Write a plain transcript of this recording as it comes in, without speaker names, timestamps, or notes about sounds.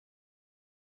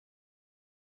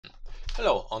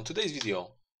Hello, on today's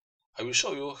video I will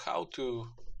show you how to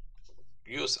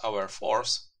use our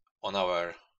force on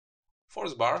our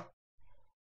force bar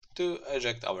to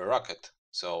eject our rocket.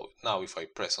 So now if I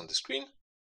press on the screen,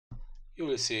 you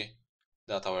will see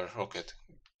that our rocket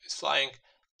is flying,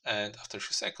 and after a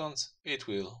few seconds it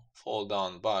will fall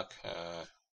down back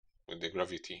with the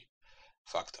gravity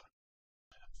factor.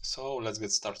 So let's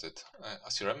get started.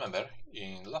 As you remember,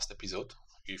 in last episode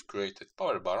we've created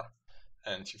power bar,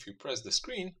 and if you press the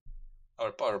screen,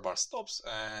 our power bar stops,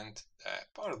 and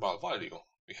the power bar value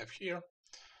we have here,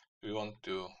 we want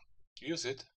to use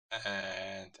it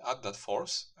and add that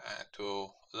force to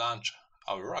launch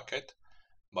our rocket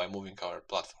by moving our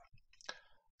platform.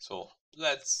 So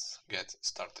let's get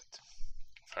started.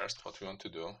 First, what we want to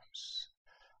do is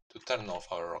to turn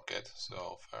off our rocket.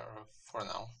 So for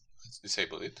now, let's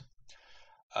disable it.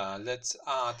 Let's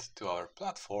add to our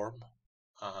platform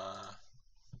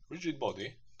rigid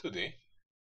body 2D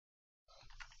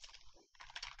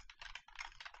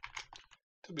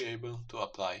to be able to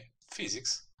apply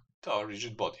physics to our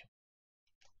rigid body.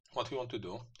 What we want to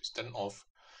do is turn off,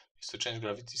 is to change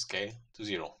gravity scale to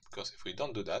 0, because if we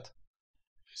don't do that,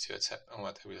 you see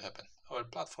what will happen. Our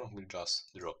platform will just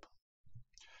drop.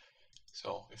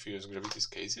 So if you use gravity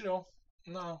scale 0,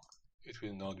 now it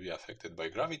will not be affected by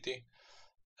gravity,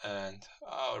 and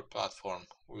our platform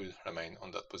will remain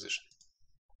on that position.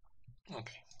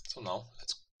 Okay, so now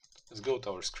let's go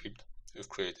to our script we've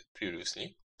created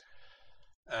previously,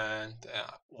 and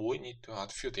we need to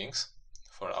add few things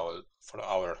for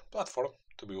our platform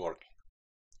to be working.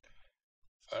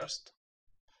 First,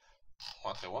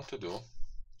 what I want to do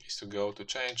is to go to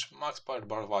change max power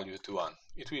bar value to 1.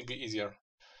 It will be easier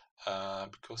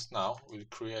because now we'll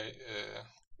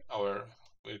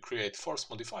create force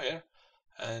modifier,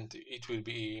 and it will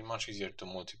be much easier to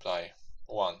multiply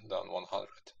 1 than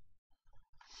 100.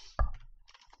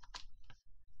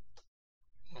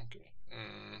 Okay.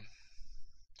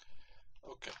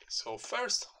 Okay, so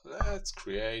first let's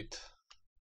create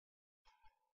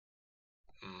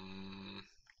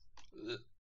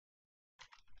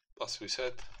as we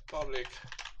said, public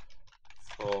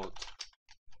float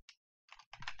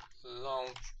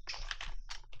launch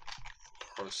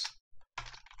force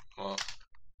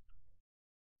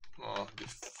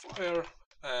modifier,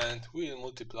 and we'll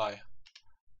multiply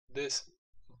this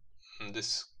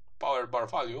power bar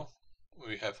value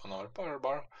we have on our power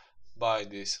bar by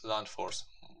this launch force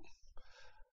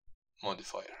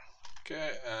modifier.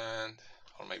 Okay, and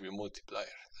or maybe multiplier.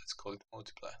 Let's call it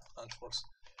multiplier. Launch force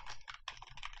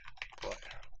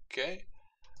multiplier. Okay,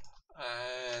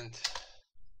 and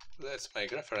let's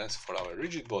make reference for our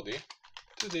rigid body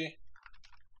to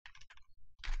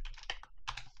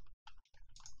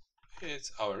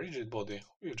it's our rigid body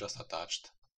we've just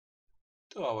attached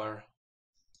to our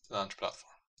launch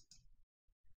platform.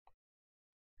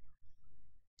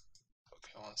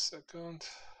 Okay, 1 second.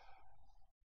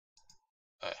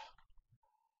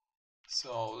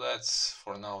 So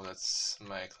for now let's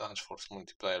make launch force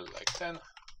multiplier like 10.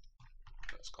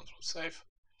 Let's control save.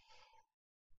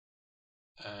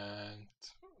 And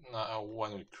now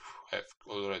when we have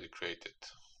already created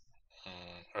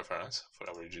reference for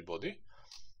our rigid body,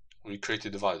 we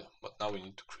created the value, but now we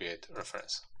need to create a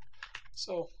reference.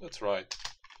 So let's write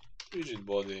rigid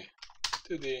body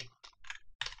 2D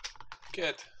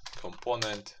get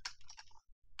component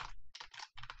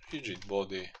rigid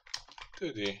body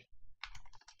 2D,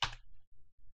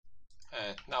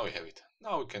 and now we have it.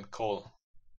 Now we can call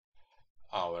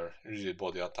our rigid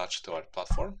body attached to our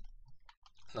platform.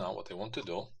 Now what I want to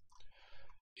do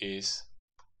is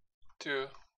to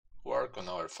work on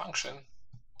our function,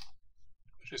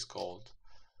 which is called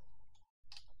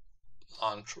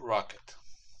launch rocket.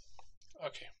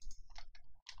 Okay,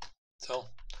 so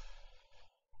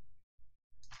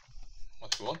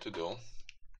what we want to do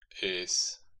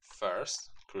is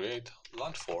first create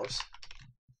launch force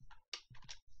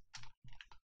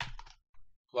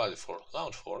value for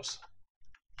launch force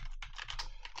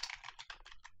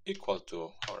equal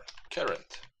to our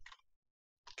current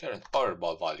power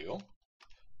bar value.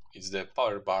 It's the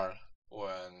power bar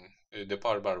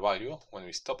value when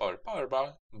we stop our power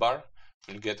bar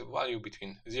we'll get a value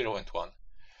between 0 and 1.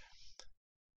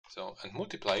 So, and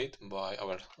multiply it by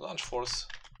our launch force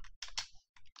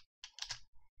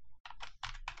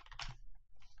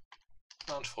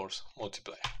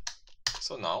multiplier.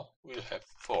 So now we'll have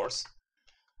force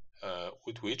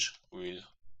with which we'll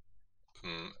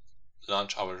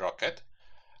launch our rocket,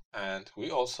 and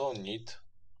we also need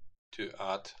to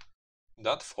add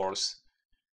that force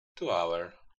to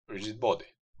our rigid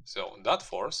body. So that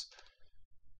force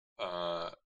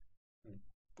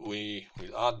we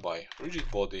will add by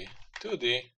rigid body to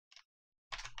the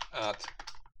add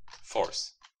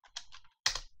force,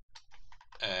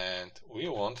 and we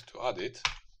want to add it.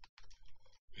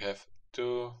 We have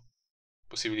two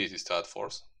possibilities to add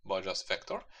force by just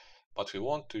vector, but we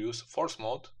want to use force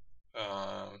mode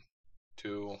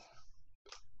to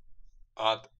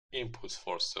add impulse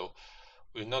force. So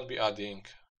we'll not be adding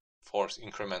force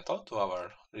incremental to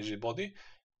our rigid body,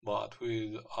 but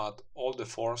we'll add all the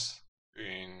force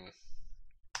in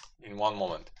one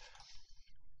moment.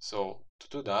 So to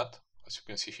do that, as you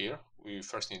can see here, we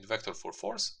first need vector for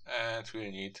force, and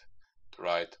we need to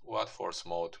write what force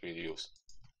mode we'll use.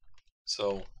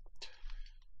 So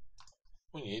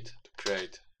we need to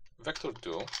create vector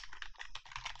 2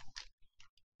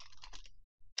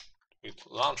 with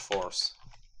launch force,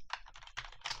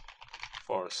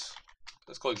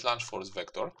 let's call it launch force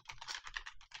vector,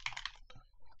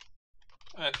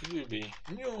 and it will be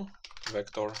new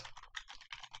vector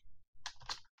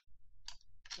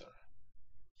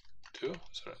 2,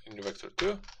 new vector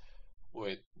 2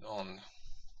 with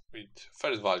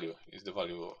first value is the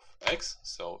value of x,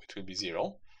 so it will be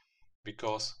 0,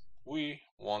 because we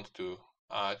want to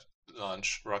add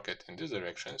launch rocket in this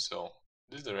direction, so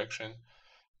this direction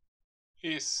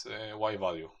is y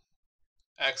value,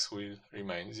 x will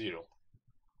remain 0.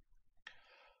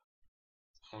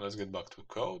 So let's get back to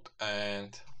code,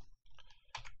 and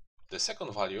the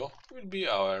second value will be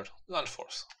our launch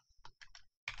force.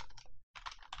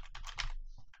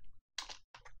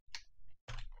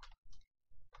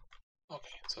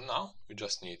 Okay, so now we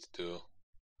just need to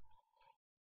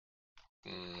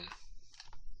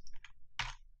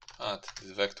add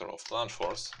this vector of launch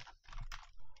force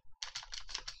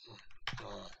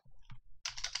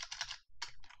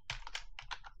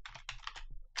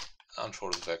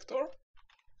vector,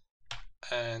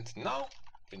 and now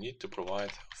we need to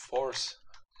provide force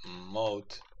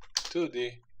mode to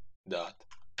the dot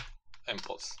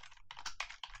impulse.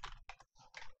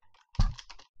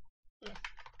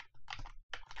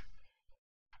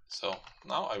 So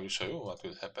now I will show you what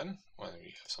will happen when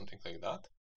we have something like that.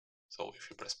 So if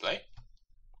you press play,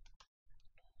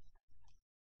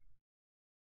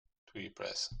 we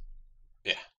press,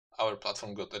 yeah, our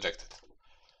platform got ejected.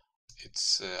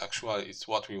 It's actually it's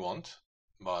what we want,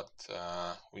 but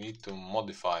we need to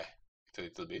modify it a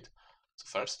little bit. So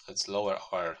first, let's lower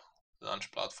our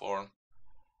launch platform.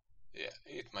 Yeah,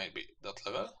 it might be that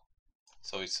level.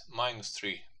 So it's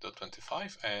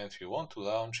 -3.25, and we want to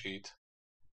launch it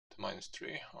to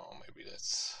 -3. Oh, maybe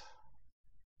that's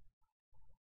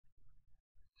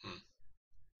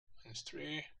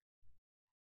 -3.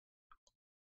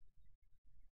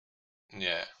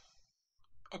 Yeah.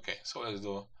 Okay, so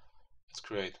let's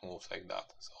create moves like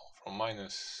that. So from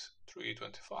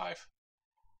 -3.25,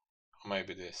 or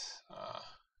maybe this.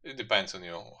 It depends on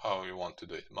you how you want to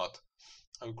do it, but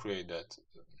I will create that.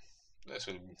 This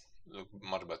will look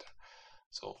much better.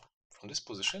 So from this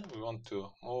position, we want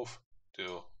to move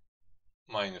to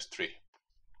 -3.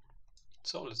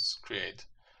 So let's create a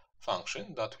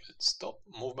function that will stop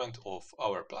movement of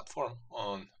our platform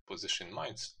on position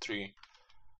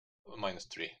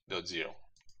 -3.0.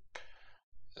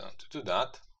 To do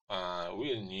that,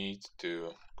 we'll need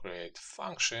to create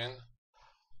function.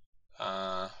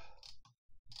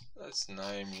 Let's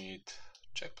name it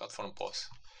check platform pose.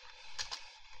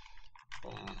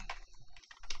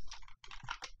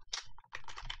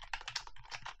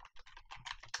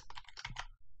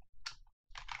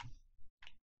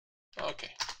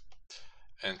 Okay,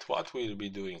 and what we'll be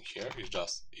doing here is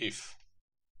just if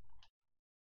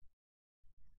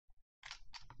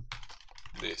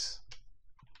this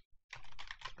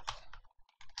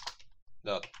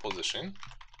dot position,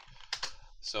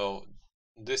 so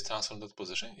this transform dot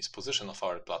position is position of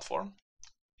our platform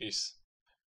is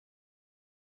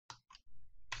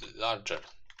larger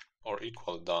or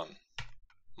equal than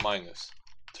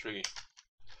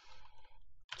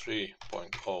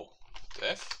 -3.0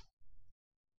 f,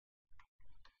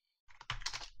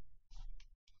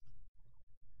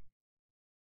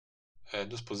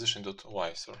 this position dot y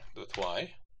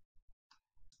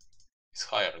is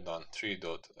higher than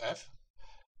 3.f,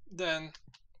 then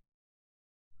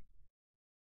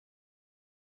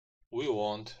we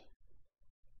want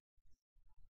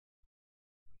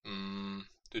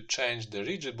to change the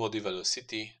rigid body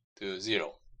velocity to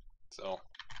 0. So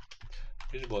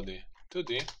rigid body to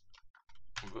the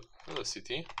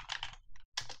velocity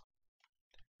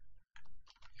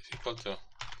is equal to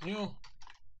new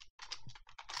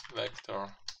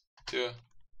vector to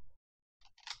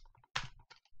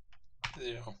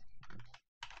 0.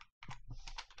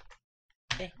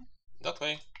 Okay, that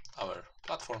way our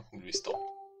platform will be stopped.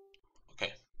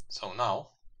 So now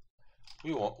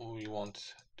we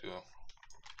want to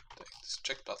take this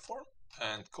check platform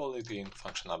and call it in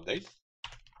function update.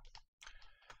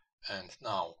 And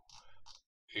now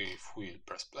if we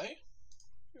press play,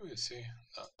 you will see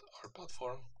that our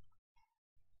platform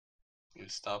will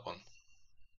stop on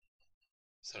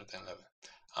certain level.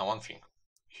 And one thing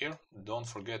here, don't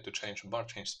forget to change bar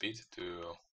change speed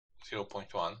to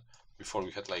 0.1. Before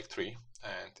we had like 3,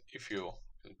 and if you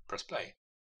press play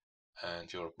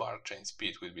and your bar change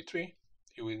speed will be 3,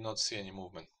 you will not see any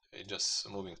movement. It's just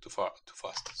moving too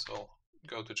fast. So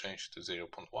go to change to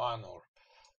 0.1 or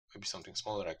maybe something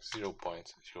smaller like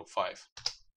 0.05.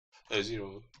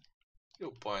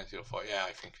 0.05. Yeah,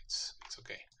 I think it's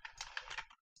okay.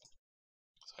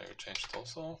 So I changed it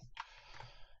also.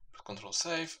 Control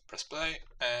save, press play,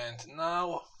 and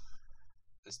now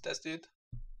let's test it.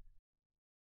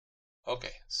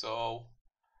 Okay, so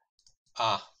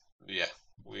yeah,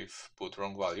 we've put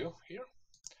wrong value here.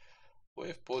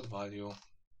 We've put value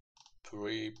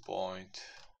 3.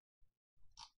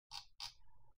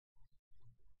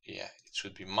 Yeah, it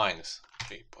should be minus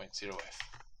 3.0f.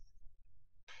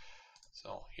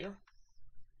 So here,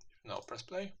 now press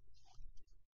play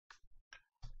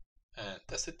and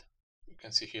test it. You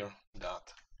can see here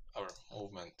that our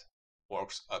movement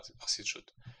works as it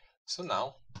should. So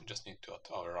now we just need to add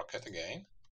our rocket again.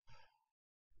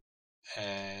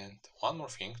 And one more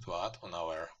thing to add on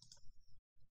our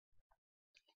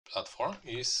platform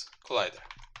is collider.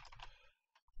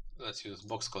 Let's use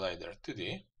box collider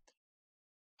 2D.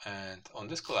 And on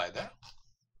this collider,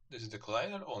 this is the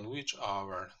collider on which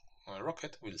our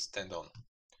rocket will stand on.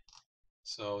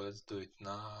 So let's do it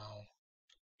now.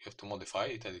 You have to modify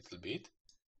it a little bit.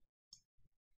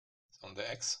 So on the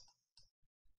X,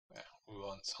 yeah, we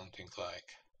want something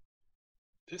like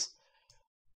this.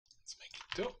 Let's make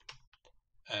it 2.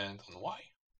 And on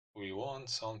Y, we want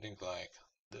something like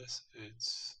this.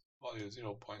 It's value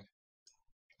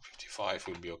 0.55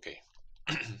 will be okay.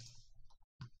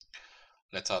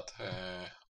 Let's add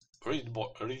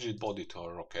rigid body to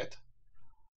our rocket.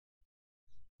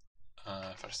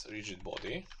 First, rigid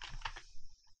body.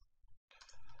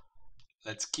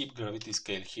 Let's keep gravity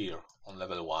scale here on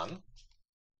level 1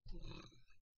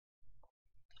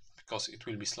 because it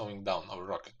will be slowing down our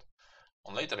rocket.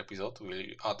 On later episode,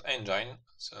 we'll add engine,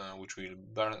 which will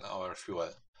burn our fuel.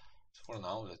 So for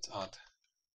now, let's add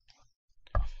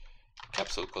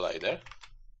capsule collider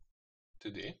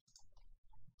 2D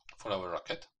for our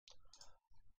rocket.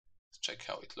 Let's check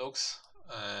how it looks,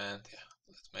 and yeah,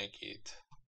 let's make it.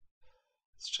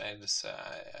 Let's change the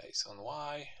size on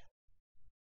Y,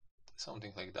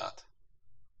 something like that.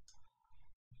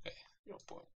 Okay,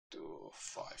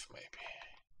 0.25 maybe.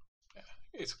 Yeah,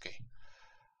 it's okay.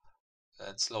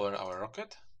 Let's lower our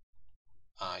rocket.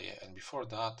 Yeah, and before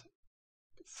that,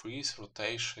 freeze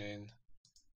rotation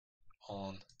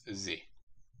on Z.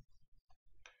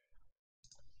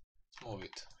 Let's move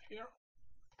it here.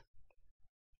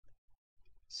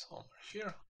 Somewhere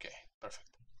here. Okay, perfect.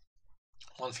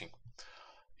 One thing,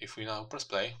 if we now press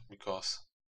play, because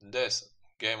this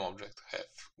game object have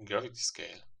gravity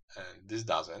scale and this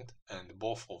doesn't, and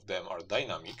both of them are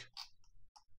dynamic,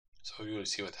 so you will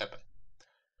see what happens.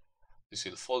 This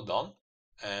will fall down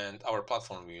and our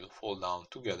platform will fall down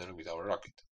together with our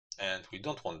rocket, and we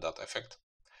don't want that effect.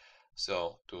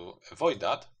 So to avoid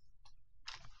that,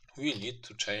 we need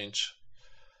to change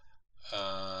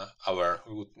our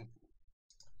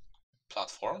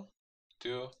platform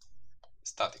to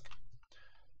static.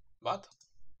 But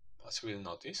as you will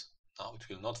notice, now it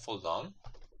will not fall down,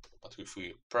 but if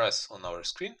we press on our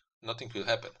screen, nothing will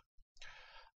happen.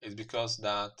 It's because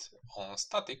that on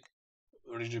static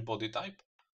rigid body type,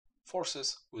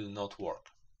 forces will not work.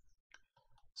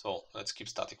 So let's keep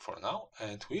static for now,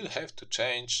 and we'll have to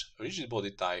change rigid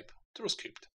body type through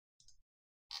script.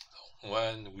 So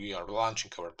when we are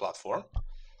launching our platform,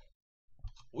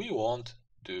 we want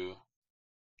to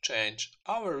change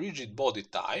our rigid body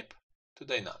type to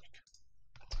dynamic.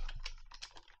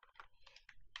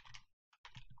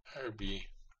 RB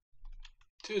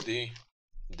 2D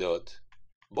dot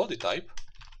body type,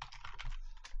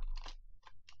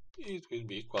 it will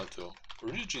be equal to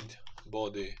rigid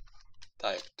body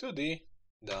type 2D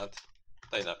dot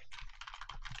dynamic.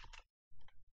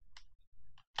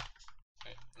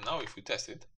 Okay. Now if we test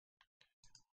it,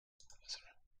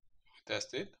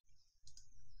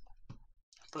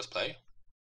 press play,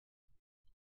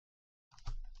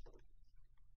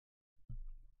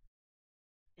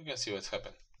 you can see what's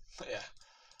happened. Yeah.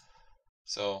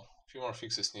 So a few more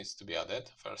fixes needs to be added.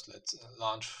 First, let's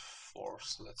launch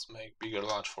force. Let's make bigger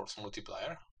launch force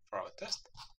multiplier for our test.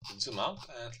 Let's zoom out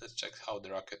and let's check how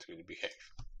the rocket will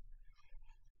behave.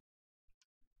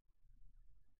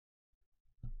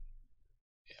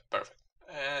 Perfect.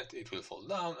 And it will fall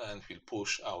down and will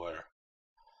push our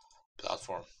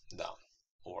platform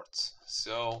downwards.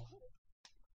 So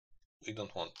we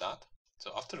don't want that.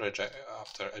 So after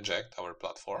eject our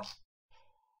platform,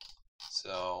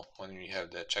 so when we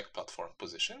have the check platform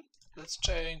position, let's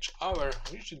change our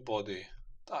rigid body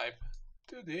type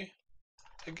to the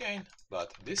again,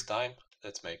 but this time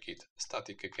let's make it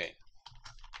static again.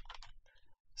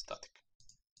 Static.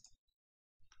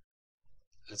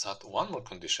 Let's add one more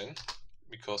condition,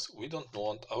 because we don't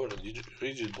want our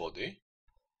rigid body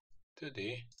to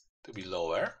be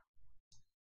lower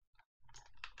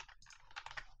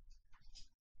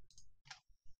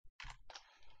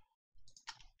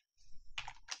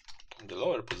in the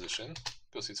lower position,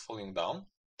 because it's falling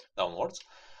downwards.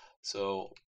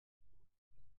 So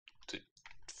to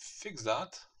fix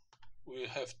that, we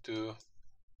have to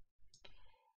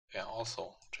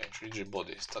also change rigid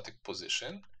body static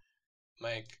position,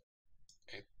 make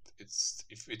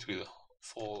if it will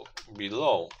fall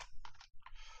below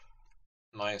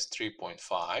minus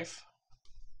 3.5,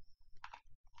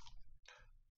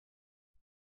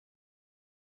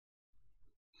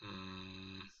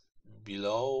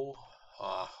 below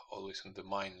always in the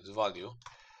minus value,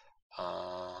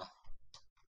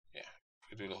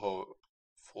 it will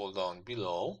fall down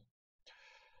below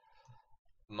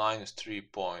minus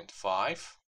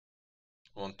 3.5.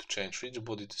 Want to change rigid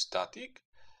body to static,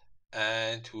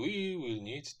 and we will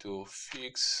need to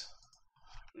fix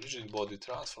rigid body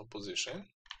transfer position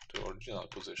to original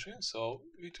position. So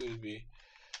it will be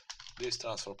this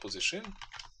transfer position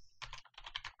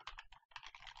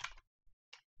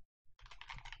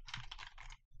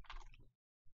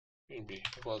will be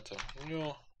equal to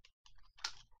new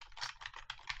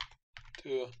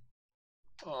to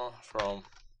from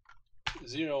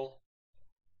 0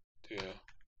 to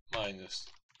minus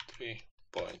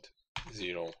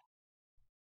 3.0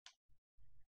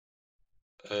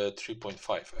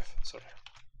 3.5f, sorry.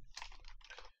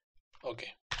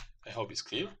 Okay, I hope it's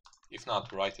clear. If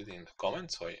not, write it in the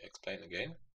comments so I explain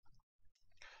again.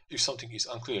 If something is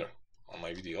unclear on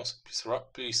my videos,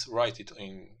 please write it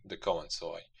in the comments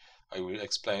so I will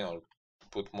explain or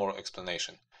put more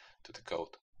explanation to the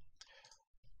code.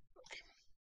 Okay,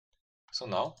 so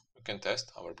now we can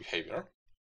test our behavior.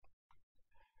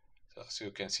 So as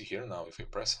you can see here, now if we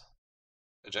press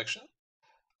ejection,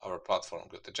 our platform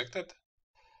got ejected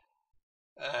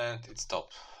and it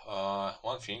stopped.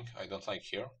 One thing I don't like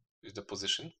here is the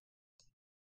position,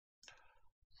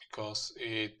 because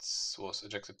it was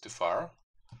ejected too far.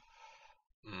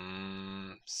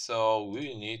 So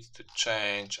we need to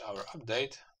change our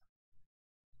update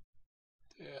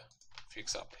to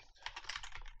fix update.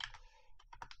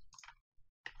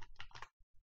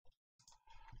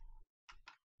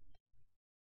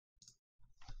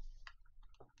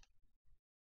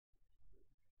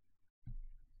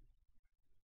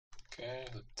 Okay,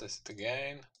 let's test it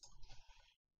again.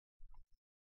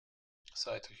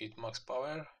 Try to hit max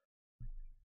power.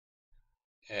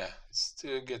 Yeah, it's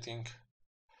still getting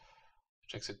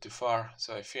ejected too far,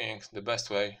 so I think the best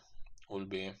way will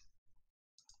be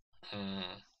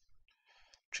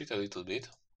cheat a little bit.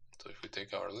 So if we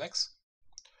take our legs,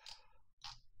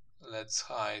 let's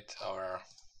hide our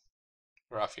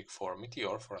graphic for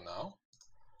Meteor for now,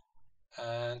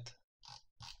 and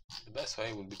the best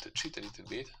way would be to cheat a little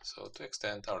bit, so to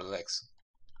extend our legs.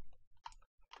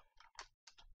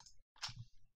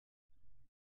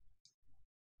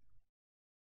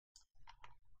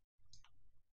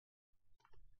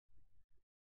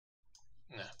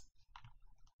 Yeah.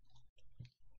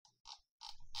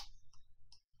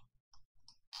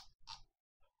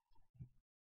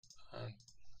 And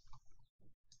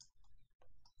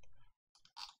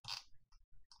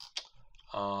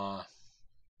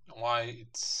why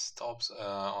it stops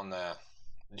on a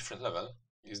different level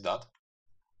is that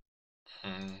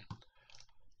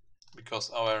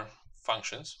because our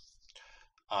functions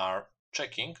are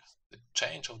checking the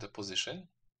change of the position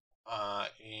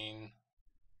in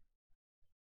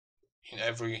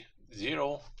every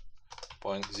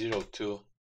 0.02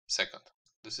 second.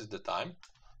 This is the time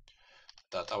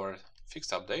that our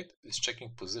fixed update is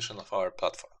checking position of our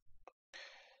platform.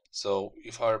 So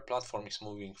if our platform is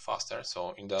moving faster,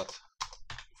 so in that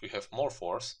if we have more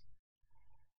force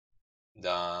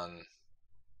than,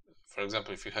 for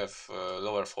example, if you have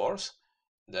lower force,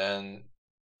 then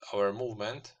our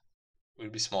movement will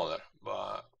be smaller,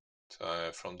 but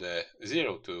from the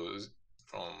 0 to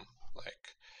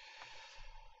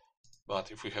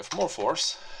but if we have more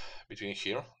force between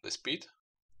here, the speed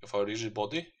of our rigid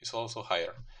body is also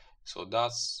higher, so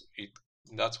that's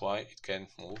why it can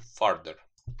move farther.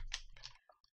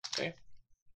 Okay,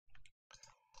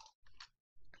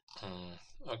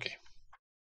 Okay.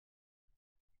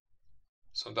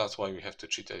 So that's why we have to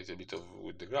cheat a little bit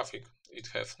with the graphic. It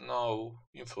have no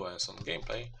influence on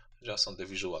gameplay, just on the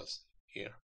visuals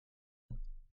here.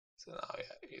 So now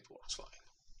yeah, it works fine.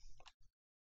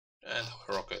 And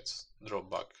our rockets drop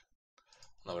back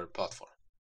on our platform.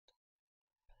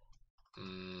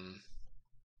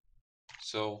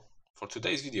 So for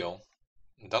today's video,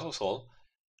 that was all.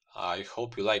 I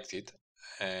hope you liked it,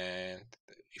 and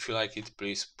if you like it,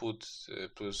 please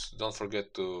don't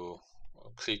forget to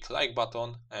click like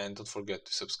button and don't forget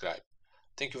to subscribe.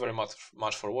 Thank you very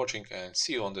much for watching, and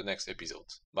see you on the next episode.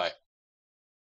 Bye.